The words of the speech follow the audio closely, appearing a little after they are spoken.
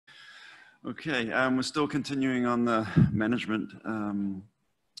Okay, we're still continuing on the management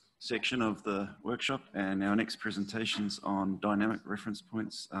section of the workshop, and our next presentation's on dynamic reference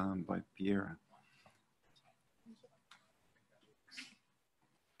points by Piera.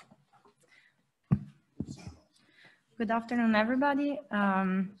 Good afternoon, everybody.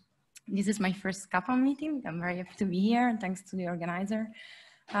 This is my first CAPAM meeting. I'm very happy to be here, thanks to the organizer.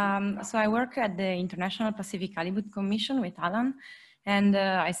 So I work at the International Pacific Halibut Commission with Alan, and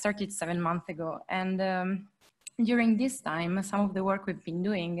I started 7 months ago. And during this time, some of the work we've been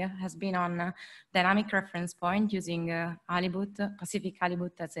doing has been on dynamic reference point using halibut, Pacific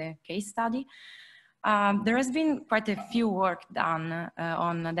halibut as a case study. There has been quite a few work done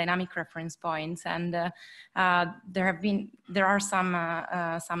on dynamic reference points, and there are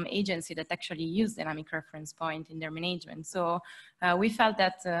some agencies that actually use dynamic reference point in their management. So we felt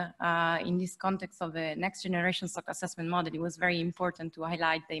that in this context of the next generation stock assessment model, it was very important to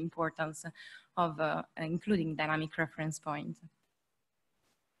highlight the importance of including dynamic reference points.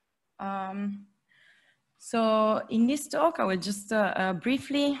 So in this talk, I will just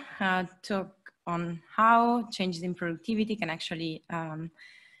briefly talk on how changes in productivity can actually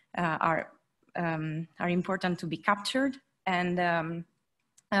are important to be captured, and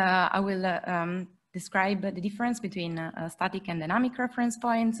I will describe the difference between static and dynamic reference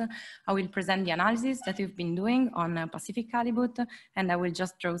points. I will present the analysis that we've been doing on Pacific halibut, and I will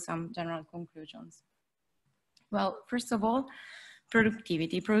just draw some general conclusions. Well, first of all,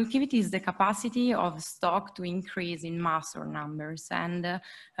 productivity. Productivity is the capacity of stock to increase in mass or numbers, and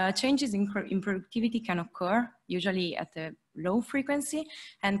changes in productivity can occur usually at a low frequency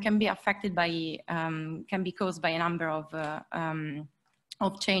and can be affected by, can be caused by a number of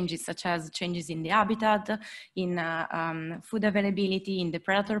changes, such as changes in the habitat, in food availability, in the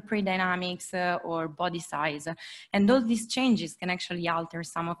predator-prey dynamics, or body size. And all these changes can actually alter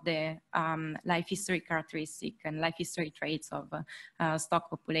some of the life history characteristics and life history traits of stock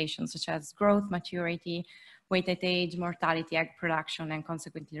populations, such as growth, maturity, weight at age, mortality, egg production, and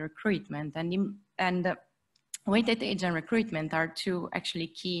consequently recruitment. And weight at age and recruitment are two actually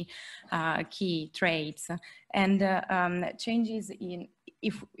key traits. And changes in,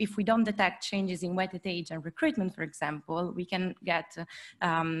 if we don't detect changes in weight at age and recruitment, for example, we can get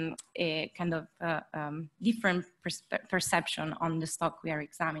a kind of different perception on the stock we are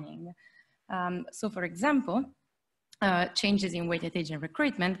examining. So for example, changes in weight at age and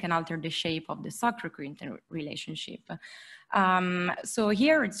recruitment can alter the shape of the stock recruitment relationship. So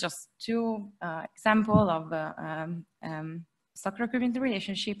here it's just two examples of stock recruitment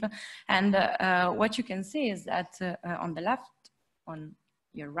relationship, and what you can see is that on the left, on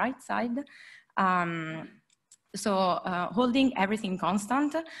your right side, holding everything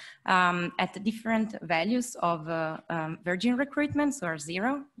constant at different values of virgin recruitment, so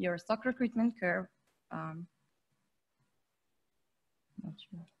 0, your stock recruitment curve, not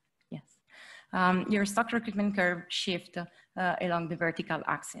sure. Yes. Your stock recruitment curve shift along the vertical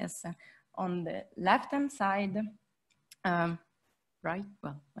axis. On the left-hand side, right,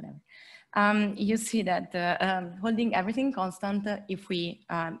 well, whatever. You see that holding everything constant, if we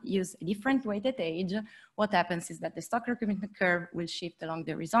use a different weight at age, what happens is that the stock recruitment curve will shift along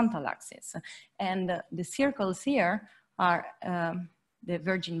the horizontal axis. And the circles here are the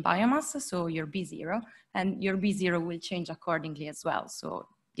virgin biomass, so your B0, and your B0 will change accordingly as well. So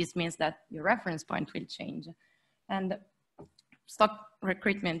this means that your reference point will change. And stock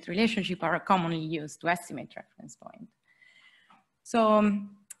recruitment relationship are commonly used to estimate reference point. So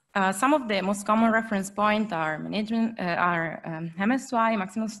some of the most common reference point are MSY,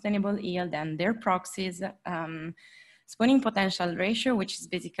 maximum sustainable yield, and their proxies, spawning potential ratio, which is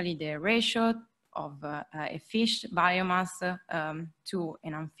basically the ratio of a fish biomass to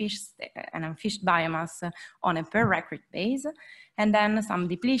an unfished biomass on a per recruit base, and then some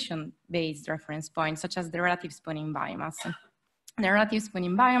depletion-based reference points, such as the relative spawning biomass. The relative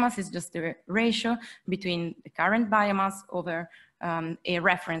spawning biomass is just the ratio between the current biomass over a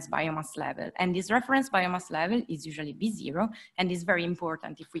reference biomass level. And this reference biomass level is usually B0, and is very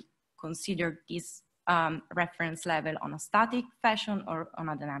important if we consider this reference level on a static fashion or on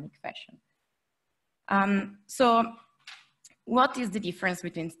a dynamic fashion. So what is the difference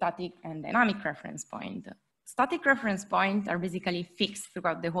between static and dynamic reference point? Static reference points are basically fixed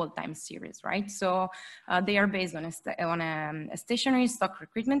throughout the whole time series, right? So they are based on a stationary stock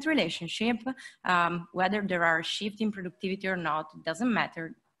recruitment relationship. Whether there are shifts in productivity or not, it doesn't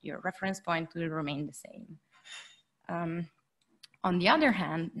matter. Your reference point will remain the same. On the other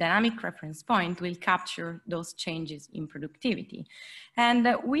hand, dynamic reference point will capture those changes in productivity.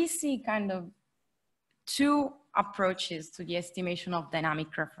 And we see kind of two approaches to the estimation of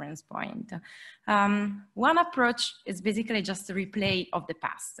dynamic reference point. One approach is basically just a replay of the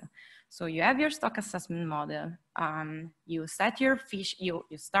past. So you have your stock assessment model, you set your fish, you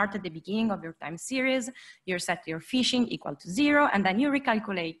start at the beginning of your time series, you set your fishing equal to 0, and then you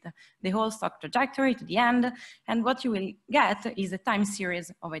recalculate the whole stock trajectory to the end, and what you will get is a time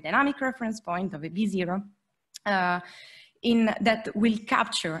series of a dynamic reference point of a B0 that will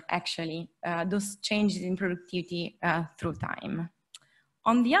capture actually those changes in productivity through time.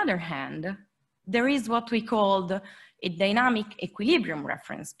 On the other hand, there is what we called a dynamic equilibrium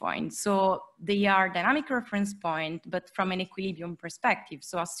reference point. So they are dynamic reference point, but from an equilibrium perspective.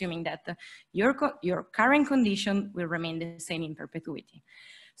 So assuming that your current condition will remain the same in perpetuity.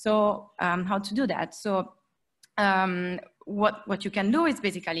 So how to do that? So what you can do is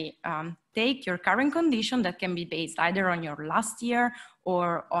basically take your current condition that can be based either on your last year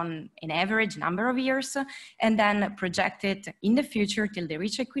or on an average number of years, and then project it in the future till they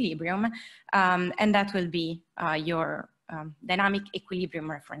reach equilibrium, and that will be your dynamic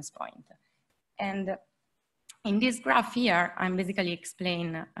equilibrium reference point. And in this graph here, I'm basically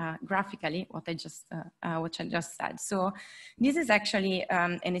explaining graphically what I just said. So this is actually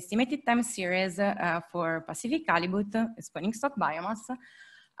an estimated time series for Pacific halibut, spawning stock biomass.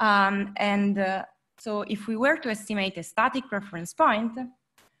 So if we were to estimate a static reference point,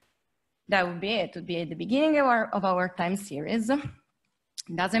 that would be it. It would be at the beginning of our time series. It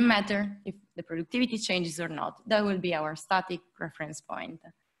doesn't matter if the productivity changes or not. That will be our static reference point.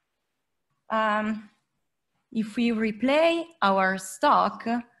 If we replay our stock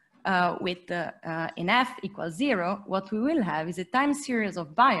with an F equals 0, what we will have is a time series of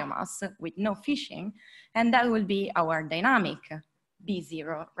biomass with no fishing, and that will be our dynamic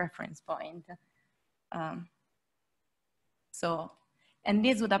B0 reference point. And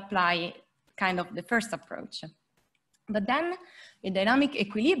this would apply kind of the first approach. But then a dynamic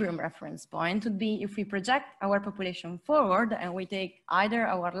equilibrium reference point would be if we project our population forward and we take either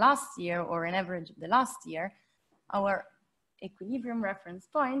our last year or an average of the last year, our equilibrium reference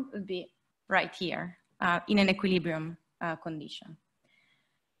point would be right here in an equilibrium condition.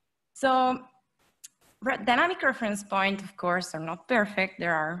 So dynamic reference points, of course, are not perfect.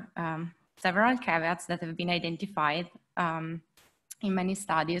 There are several caveats that have been identified in many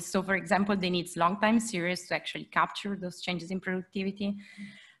studies. So for example, they need long time series to actually capture those changes in productivity.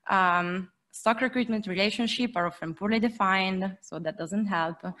 Stock recruitment relationship are often poorly defined, so that doesn't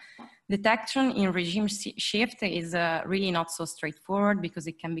help. Detection in regime shift is really not so straightforward because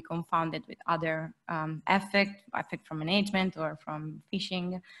it can be confounded with other effect from management or from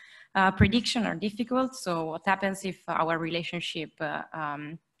fishing. Prediction are difficult, so what happens if our relationship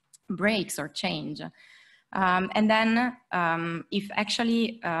breaks or change? And then if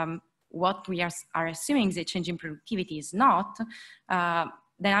actually what we are assuming is a change in productivity is not,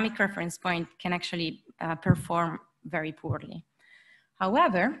 dynamic reference point can actually perform very poorly.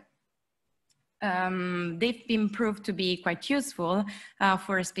 However, they've been proved to be quite useful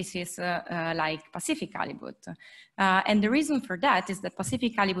for a species like Pacific halibut. And the reason for that is that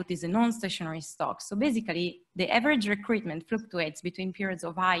Pacific halibut is a non-stationary stock. So basically, the average recruitment fluctuates between periods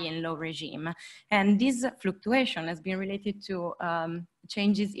of high and low regime. And this fluctuation has been related to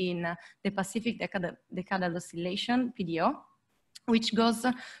changes in the Pacific decadal oscillation, PDO, which goes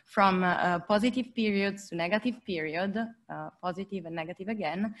from positive periods to negative period, positive and negative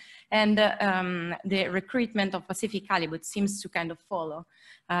again. And the recruitment of Pacific halibut seems to kind of follow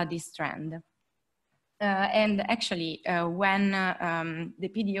this trend. And actually, when the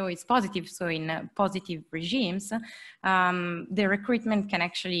PDO is positive, so in positive regimes, the recruitment can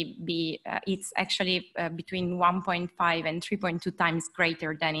actually be, it's actually between 1.5 and 3.2 times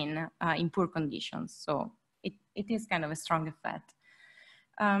greater than in poor conditions. So it is kind of a strong effect.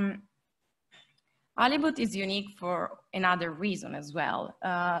 Halibut is unique for another reason as well.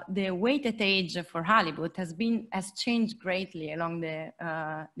 The weighted age for halibut has changed greatly along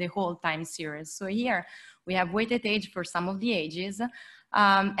the whole time series. So here we have weighted age for some of the ages,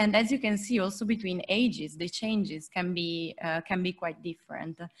 and as you can see, also between ages, the changes can be quite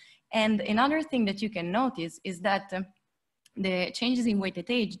different. And another thing that you can notice is that the changes in weighted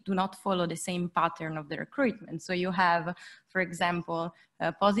age do not follow the same pattern of the recruitment. So you have, for example,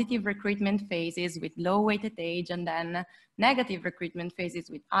 positive recruitment phases with low weighted age, and then negative recruitment phases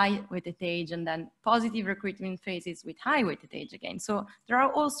with high weighted age, and then positive recruitment phases with high weighted age again. So there are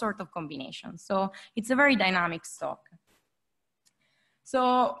all sorts of combinations. So it's a very dynamic stock.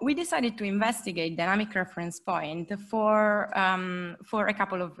 So we decided to investigate dynamic reference point for a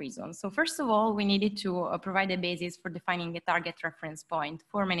couple of reasons. So first of all, we needed to provide a basis for defining a target reference point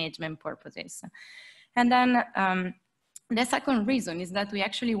for management purposes. And then the second reason is that we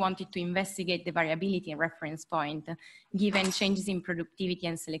actually wanted to investigate the variability in reference point, given changes in productivity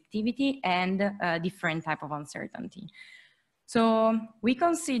and selectivity and different type of uncertainty. So we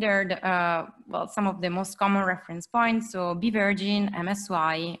considered, well, some of the most common reference points, so B virgin,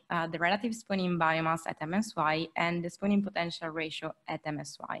 MSY, the relative spawning biomass at MSY, and the spawning potential ratio at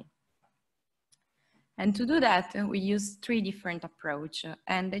MSY. And to do that, we use 3 different approaches.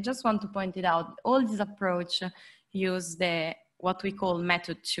 And I just want to point it out, all these approaches use what we call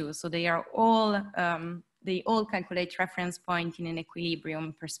method 2. So they are all, they all calculate reference point in an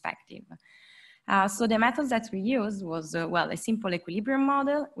equilibrium perspective. So the methods that we used was, well, a simple equilibrium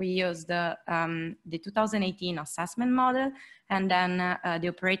model. We used the 2018 assessment model, and then the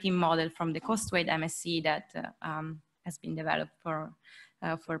operating model from the cost-weight MSC that has been developed for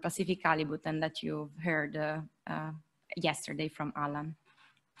Pacific halibut and that you've heard yesterday from Alan.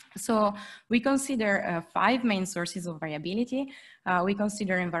 So we consider 5 main sources of variability. We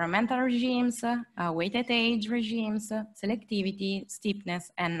consider environmental regimes, weighted age regimes, selectivity,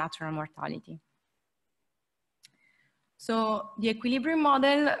 steepness, and natural mortality. So the equilibrium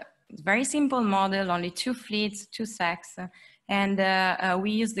model, very simple model, only 2 fleets, 2 sexes, and we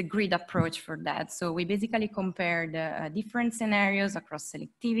use the grid approach for that. So we basically compared different scenarios across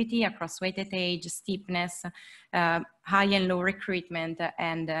selectivity, across weighted age, steepness, high and low recruitment,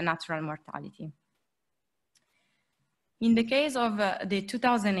 and natural mortality. In the case of the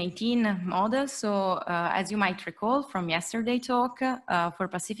 2018 model, so as you might recall from yesterday's talk, for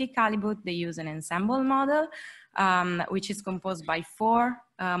Pacific halibut, they use an ensemble model, which is composed by 4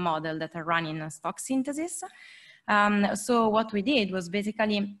 models that are running in stock synthesis. So what we did was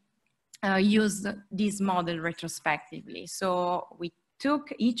basically use this model retrospectively. So we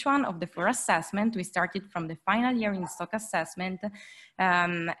took each one of the 4 assessments. We started from the final year in stock assessment,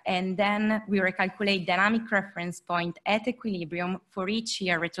 and then we recalculate dynamic reference point at equilibrium for each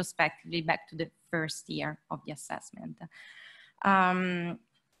year retrospectively back to the first year of the assessment. And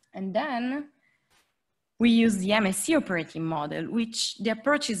then we use the MSC operating model, which the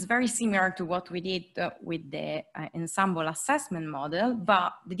approach is very similar to what we did with the ensemble assessment model,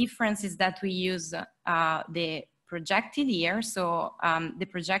 but the difference is that we use the projected year. So the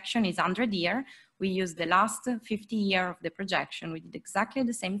projection is 100 year. We use the last 50 year of the projection. We did exactly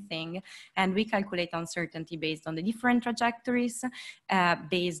the same thing. And we calculate uncertainty based on the different trajectories,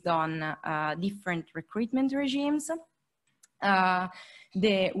 based on different recruitment regimes.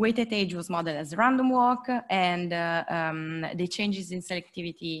 The weighted age was modeled as random walk, and the changes in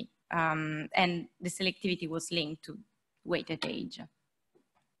selectivity and the selectivity was linked to weighted age.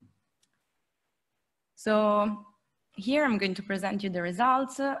 So here I'm going to present you the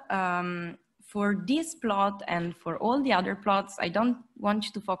results. For this plot and for all the other plots, I don't want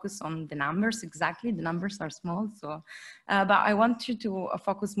you to focus on the numbers exactly. The numbers are small, so but I want you to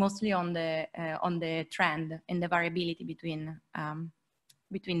focus mostly on the trend and the variability between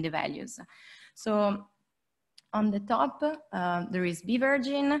the values. So on the top, there is B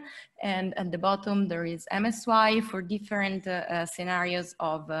virgin, and at the bottom there is MSY for different scenarios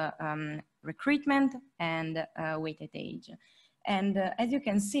of recruitment and weighted age. And as you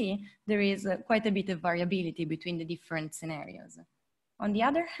can see, there is quite a bit of variability between the different scenarios. On the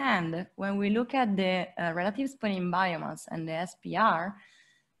other hand, when we look at the relative spawning biomass and the SPR,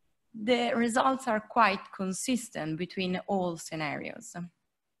 the results are quite consistent between all scenarios.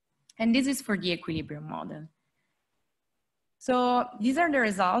 And this is for the equilibrium model. So these are the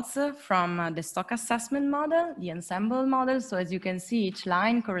results from the stock assessment model, the ensemble model. So as you can see, each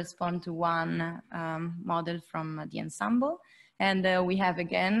line corresponds to one model from the ensemble. And we have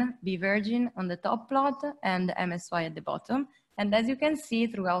again, B virgin on the top plot and MSY at the bottom. And as you can see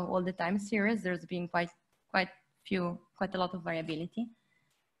throughout all the time series, there's been quite a lot of variability.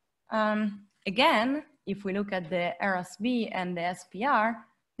 Again, if we look at the RSB and the SPR,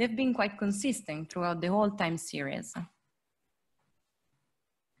 they've been quite consistent throughout the whole time series.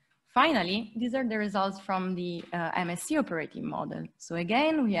 Finally, these are the results from the MSC operating model. So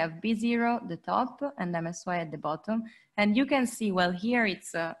again, we have B0 at the top and MSY at the bottom. And you can see, well, here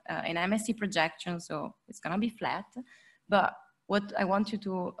it's an MSC projection, so it's gonna be flat. But what I want you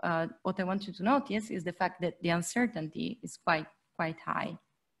to notice is the fact that the uncertainty is quite high,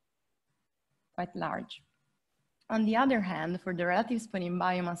 quite large. On the other hand, for the relative spawning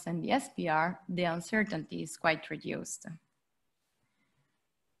biomass and the SPR, the uncertainty is quite reduced.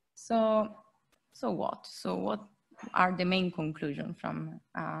 So what are the main conclusions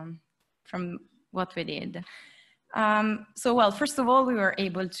from what we did? So, well, first of all, we were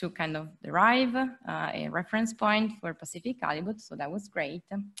able to kind of derive a reference point for Pacific halibut, so that was great.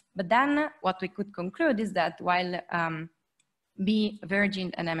 But then what we could conclude is that while B,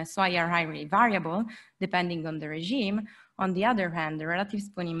 virgin, and MSY are highly variable, depending on the regime, on the other hand, the relative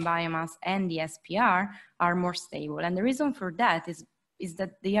spawning biomass and the SPR are more stable. And the reason for that is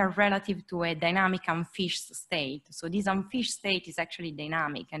that they are relative to a dynamic unfished state. So this unfished state is actually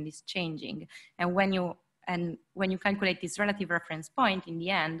dynamic and is changing. And when you calculate this relative reference point, in the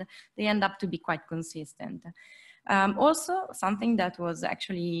end, they end up to be quite consistent. Also, something that was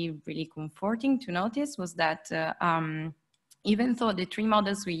actually really comforting to notice was that even though the three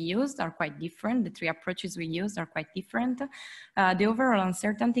models we used are quite different, the three approaches we used are quite different, the overall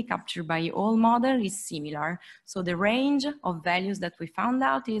uncertainty captured by all models is similar. So the range of values that we found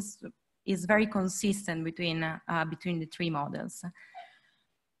out is very consistent between the three models.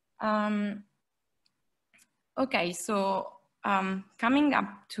 Okay, so coming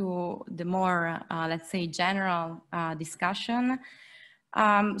up to the more, let's say, general discussion.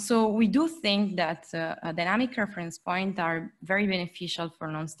 So we do think that dynamic reference points are very beneficial for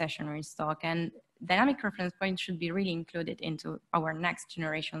non-stationary stock, and dynamic reference points should be really included into our next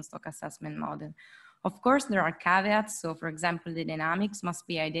generation stock assessment model. Of course, there are caveats. So for example, the dynamics must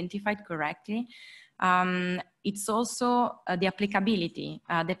be identified correctly. It's also the applicability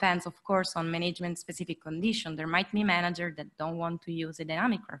depends, of course, on management specific condition. There might be managers that don't want to use a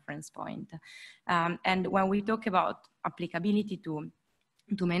dynamic reference point. And when we talk about applicability to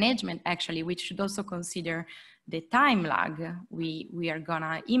management, actually, we should also consider the time lag we are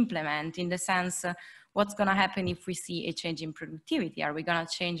gonna implement, in the sense, what's gonna happen if we see a change in productivity? Are we gonna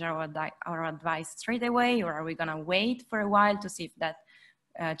change our advice straight away, or are we gonna wait for a while to see if that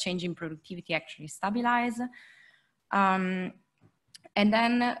change in productivity actually stabilize? And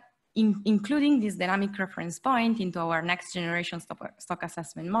then including this dynamic reference point into our next generation stock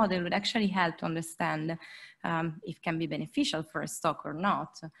assessment model would actually help to understand if it can be beneficial for a stock or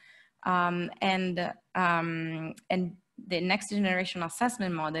not. And the next generation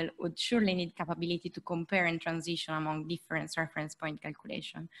assessment model would surely need capability to compare and transition among different reference point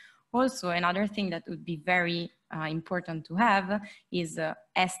calculation. Also, another thing that would be very important to have is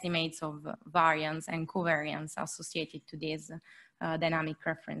estimates of variance and covariance associated to this dynamic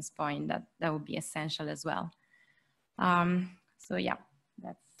reference point. That would be essential as well. So yeah,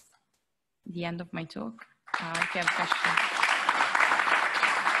 that's the end of my talk. If you have questions.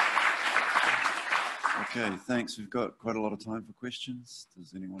 Okay, thanks. We've got quite a lot of time for questions.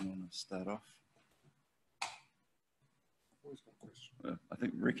 Does anyone want to start off? I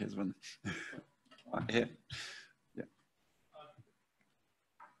think Rick has one. Here. Yeah.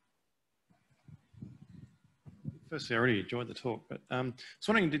 Firstly, I really enjoyed the talk, but I was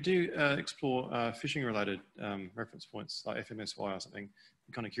wondering, did you explore fishing-related reference points like FMSY or something?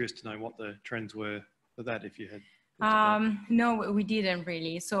 I'm kind of curious to know what the trends were for that, if you had. No, we didn't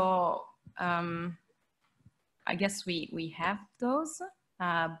really. So I guess we have those,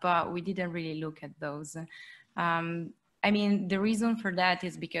 but we didn't really look at those. I mean, the reason for that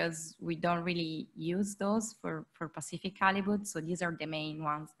is because we don't really use those for Pacific halibut. So these are the main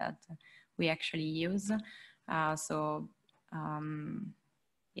ones that we actually use. Yeah,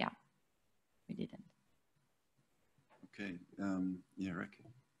 we didn't. Okay, yeah, Rick.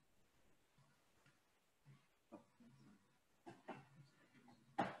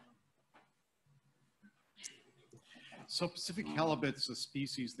 So Pacific halibut's a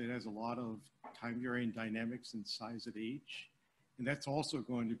species that has a lot of time-varying dynamics and size at age, and that's also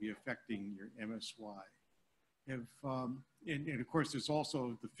going to be affecting your MSY. And of course, there's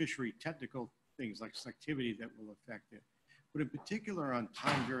also the fishery technical things like selectivity that will affect it. But in particular on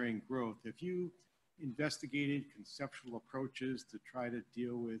time-varying growth, if you investigated conceptual approaches to try to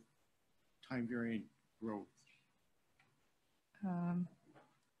deal with time-varying growth?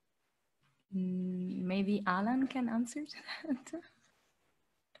 Maybe Alan can answer to that.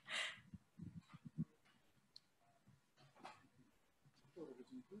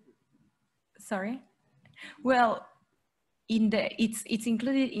 Sorry. Well, it's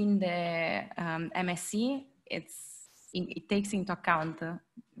included in the MSc. It takes into account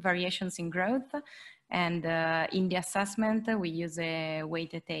variations in growth, and in the assessment we use a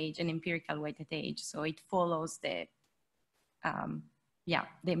weighted age, an empirical weighted age. So it follows the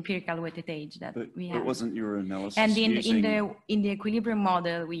the empirical weighted age that we have. But wasn't your analysis and in the equilibrium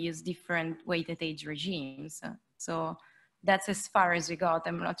model we use different weighted age regimes. So that's as far as we got.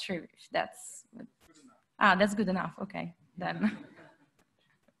 I'm not sure if that's that's good enough. Okay, then.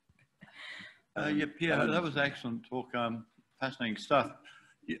 Yeah, Pierre, that was excellent talk. Fascinating stuff.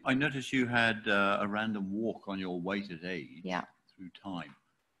 I noticed you had a random walk on your weighted age through time.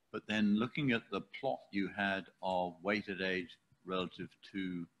 But then looking at the plot you had of weighted age relative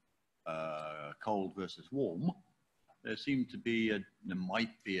to cold versus warm, there seemed to be there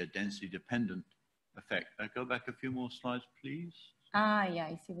might be a density dependent effect. Go back a few more slides, please. Ah, yeah,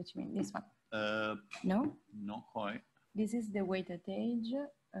 I see what you mean. This one. No? Not quite. This is the weighted age.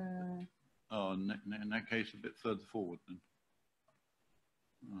 Oh, in that case, a bit further forward then.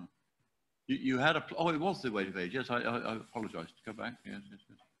 Oh. You had a, oh, it was the weighted age. Yes, I apologize. Go back. Yes, yes,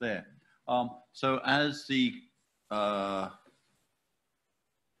 yes. There. So as the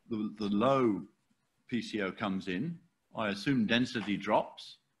low PCO comes in, I assume density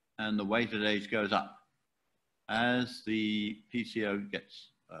drops and the weighted age goes up. As the PCO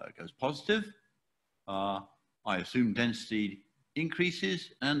goes positive, I assume density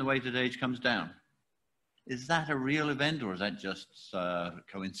increases and the weighted age comes down. Is that a real event or is that just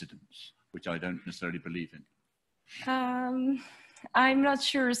coincidence, which I don't necessarily believe in? I'm not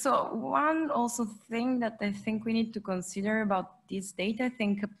sure. So one also thing that I think we need to consider about this data, I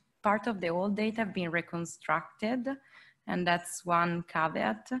think part of the old data have been reconstructed, and that's one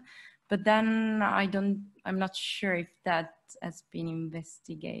caveat. But then I'm not sure if that has been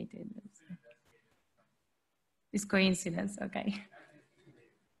investigated. It's coincidence, okay.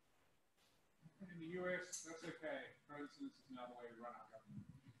 In the US, that's okay. Coincidence is another way to run our government.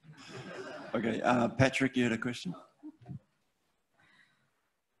 Okay, Patrick, you had a question?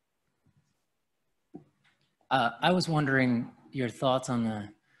 I was wondering your thoughts on the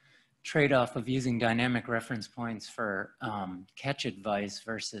trade-off of using dynamic reference points for catch advice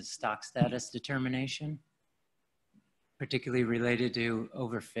versus stock status determination, particularly related to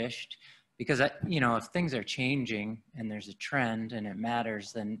overfished. Because, if things are changing and there's a trend and it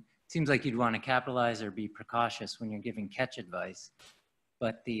matters, then it seems like you'd want to capitalize or be precautious when you're giving catch advice.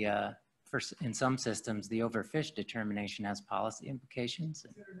 But in some systems, the overfished determination has policy implications.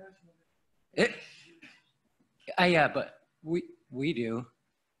 Yeah, but we do.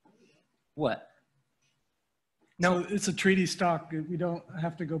 What? No, so it's a treaty stock. We don't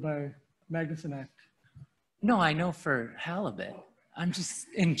have to go by Magnuson Act. No, I know for halibut. I'm just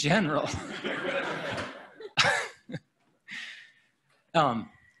in general.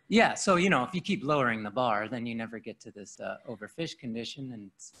 Yeah, so if you keep lowering the bar, then you never get to this overfish condition, and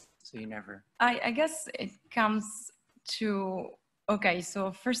so you never. I guess it comes to, okay,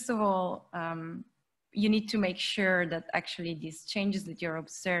 so first of all, you need to make sure that actually these changes that you're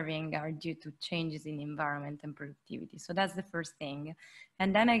observing are due to changes in environment and productivity. So that's the first thing.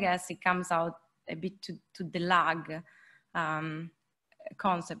 And then I guess it comes out a bit to the lag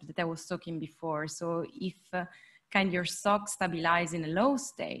concept that I was talking before. So if kind your stock stabilize in a low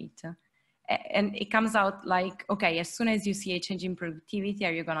state, and it comes out like, okay, as soon as you see a change in productivity,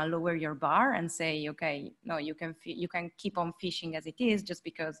 are you gonna lower your bar and say, okay, no, you can keep on fishing as it is just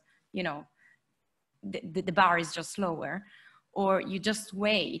because, the bar is just lower, or you just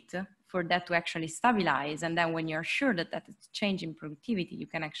wait for that to actually stabilize. And then when you're sure that that is change in productivity, you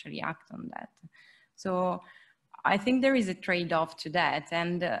can actually act on that. So I think there is a trade-off to that.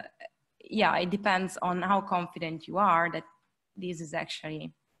 And yeah, it depends on how confident you are that this is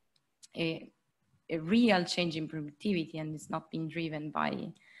actually a real change in productivity and it's not being driven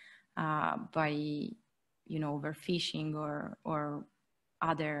by overfishing or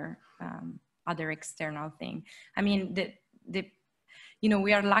other external thing. I mean,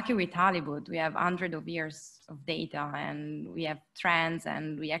 we are lucky with halibut. We have hundreds of years of data and we have trends,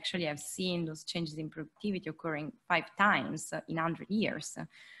 and we actually have seen those changes in productivity occurring 5 times in 100 years,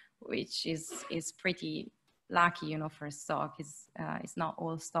 which is pretty lucky, for a stock. It's not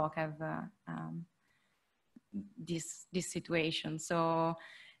all stock have this situation. So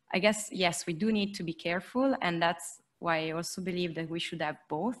I guess, yes, we do need to be careful, and that's why I also believe that we should have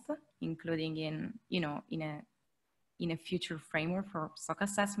both, including in a future framework for stock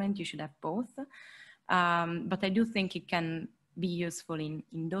assessment. You should have both. But I do think it can be useful in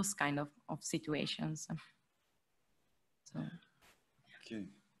those kind of situations. So. Okay.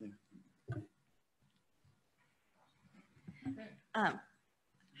 Yeah.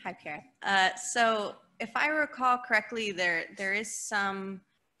 Hi, Pierre. So if I recall correctly, there is some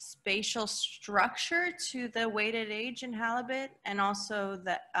spatial structure to the weighted age in halibut, and also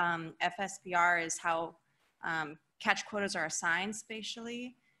the FSBR is how catch quotas are assigned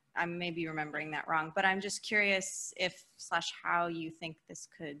spatially. I may be remembering that wrong, but I'm just curious how you think this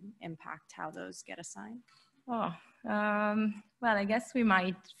could impact how those get assigned. Oh, well, I guess we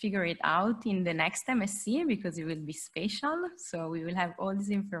might figure it out in the next MSc because it will be spatial. So we will have all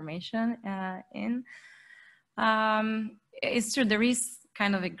this information in. It's true, there is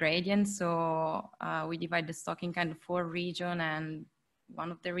kind of a gradient. So we divide the stock in kind of 4 regions, and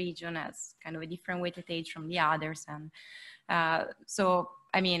one of the region has kind of a different weighted age from the others. And so,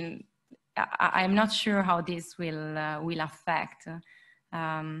 I mean, I'm not sure how this will affect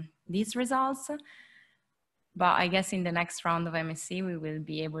these results, but I guess in the next round of MSc, we will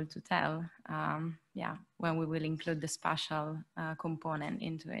be able to tell, yeah, when we will include the spatial component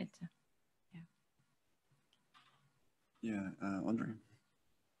into it. Yeah, Andre.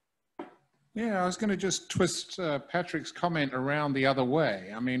 Yeah, I was going to just twist Patrick's comment around the other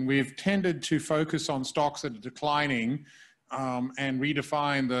way. I mean, we've tended to focus on stocks that are declining and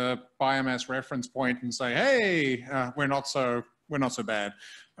redefine the biomass reference point and say, hey, we're not so bad.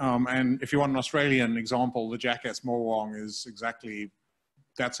 And if you want an Australian example, the Jackass Morwong is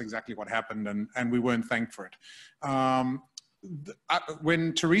that's exactly what happened, and we weren't thanked for it.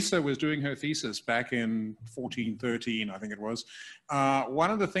 When Teresa was doing her thesis back in 13, I think it was,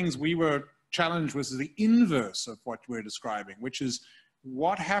 one of the things we were challenged was the inverse of what we're describing, which is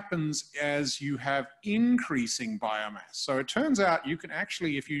what happens as you have increasing biomass. So it turns out you can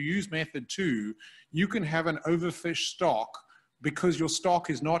actually, if you use method 2, you can have an overfished stock because your stock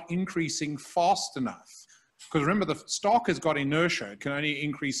is not increasing fast enough. Because remember, the stock has got inertia. It can only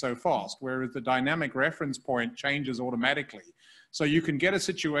increase so fast, whereas the dynamic reference point changes automatically. So you can get a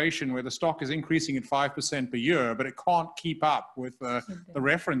situation where the stock is increasing at 5% per year, but it can't keep up with the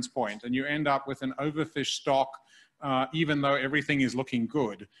reference point, and you end up with an overfished stock, even though everything is looking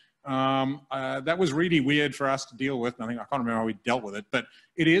good. That was really weird for us to deal with. And I can't remember how we dealt with it, but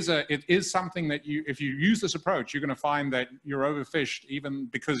it is something that if you use this approach, you're going to find that you're overfished even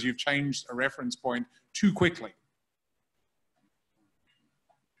because you've changed a reference point too quickly.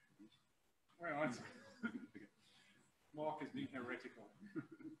 Well, Mark is being heretical.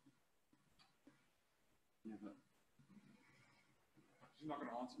 She's not going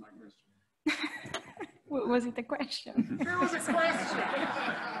to answer my question. Was it a question? There was a question.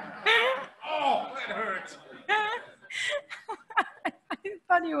 Oh, that hurt. I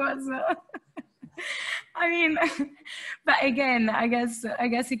thought it was. I mean, but again, I guess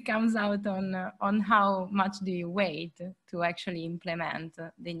it comes out on how much do you wait to actually implement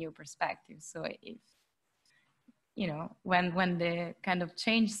the new perspective. So if when the kind of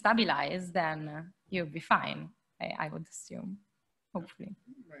change stabilize, then you'll be fine. I would assume, hopefully.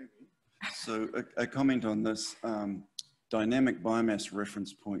 Maybe. So a comment on this, dynamic biomass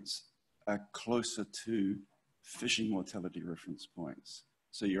reference points are closer to fishing mortality reference points.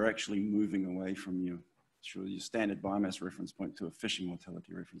 So you're actually moving away from your standard biomass reference point to a fishing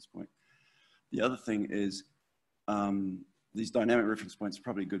mortality reference point. The other thing is these dynamic reference points are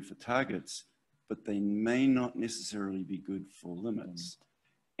probably good for targets, but they may not necessarily be good for limits.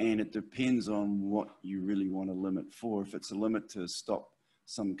 And it depends on what you really want to limit for. If it's a limit to stop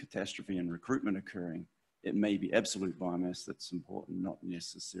some catastrophe in recruitment occurring, it may be absolute biomass that's important, not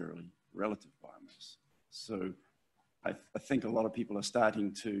necessarily relative biomass. So I think a lot of people are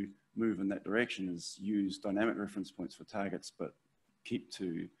starting to move in that direction, is use dynamic reference points for targets, but keep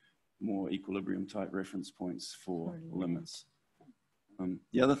to more equilibrium type reference points for limits.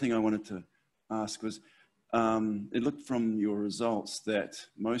 The other thing I wanted to ask was, it looked from your results that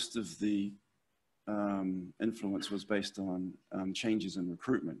most of the influence was based on changes in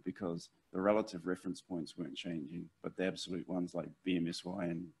recruitment, because the relative reference points weren't changing, but the absolute ones like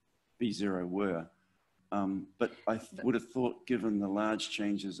BMSY and B0 were. But I would have thought, given the large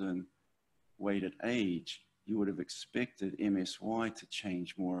changes in weighted age, you would have expected MSY to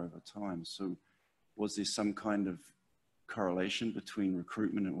change more over time. So was there some kind of correlation between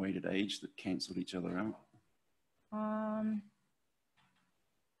recruitment and weighted age that cancelled each other out?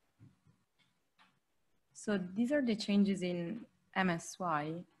 So these are the changes in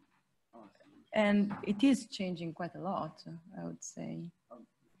MSY, and it is changing quite a lot, I would say.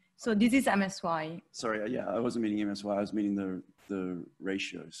 So this is MSY. Sorry, yeah, I wasn't meaning MSY. I was meaning the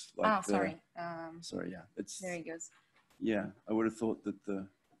ratios. Like sorry. Sorry, yeah. There he goes. Yeah, I would have thought that the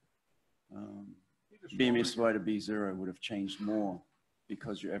BMSY to B0 would have changed more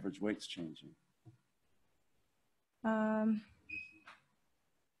because your average weight's changing.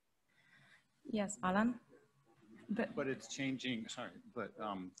 Yes, Alan? But it's changing, sorry, but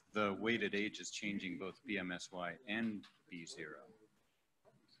the weighted age is changing both BMSY and B0.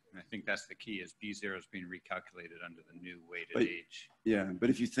 And I think that's the key, is B0 is being recalculated under the new weighted age. Yeah, but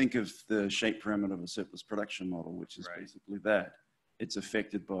if you think of the shape parameter of a surplus production model, which is basically that, it's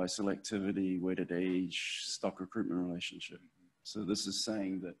affected by selectivity, weighted age, stock recruitment relationship. So this is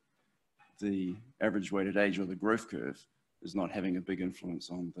saying that the average weighted age, or the growth curve, is not having a big influence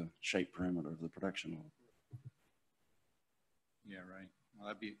on the shape parameter of the production model. Yeah, right. Well,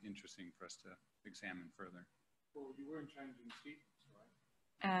 that'd be interesting for us to examine further. Well, you weren't changing steepness,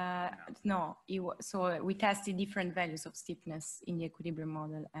 right? No, so we tested different values of steepness in the equilibrium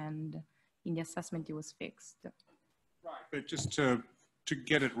model, and in the assessment it was fixed. Right, but just to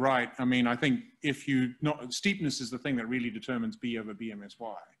get it right, I mean, I think if you, steepness is the thing that really determines B over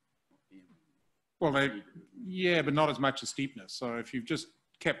BMSY. Well, yeah, but not as much as steepness. So if you've just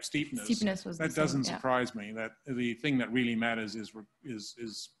kept steepness was that doesn't surprise me. That the thing that really matters is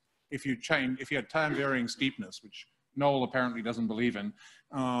if you had time varying steepness, which Noel apparently doesn't believe in,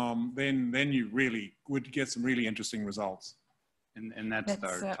 then you really would get some really interesting results. And that's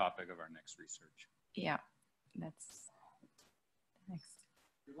our topic of our next research. Yeah, that's next.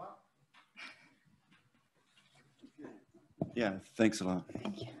 Yeah, thanks a lot.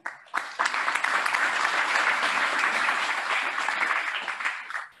 Thank you.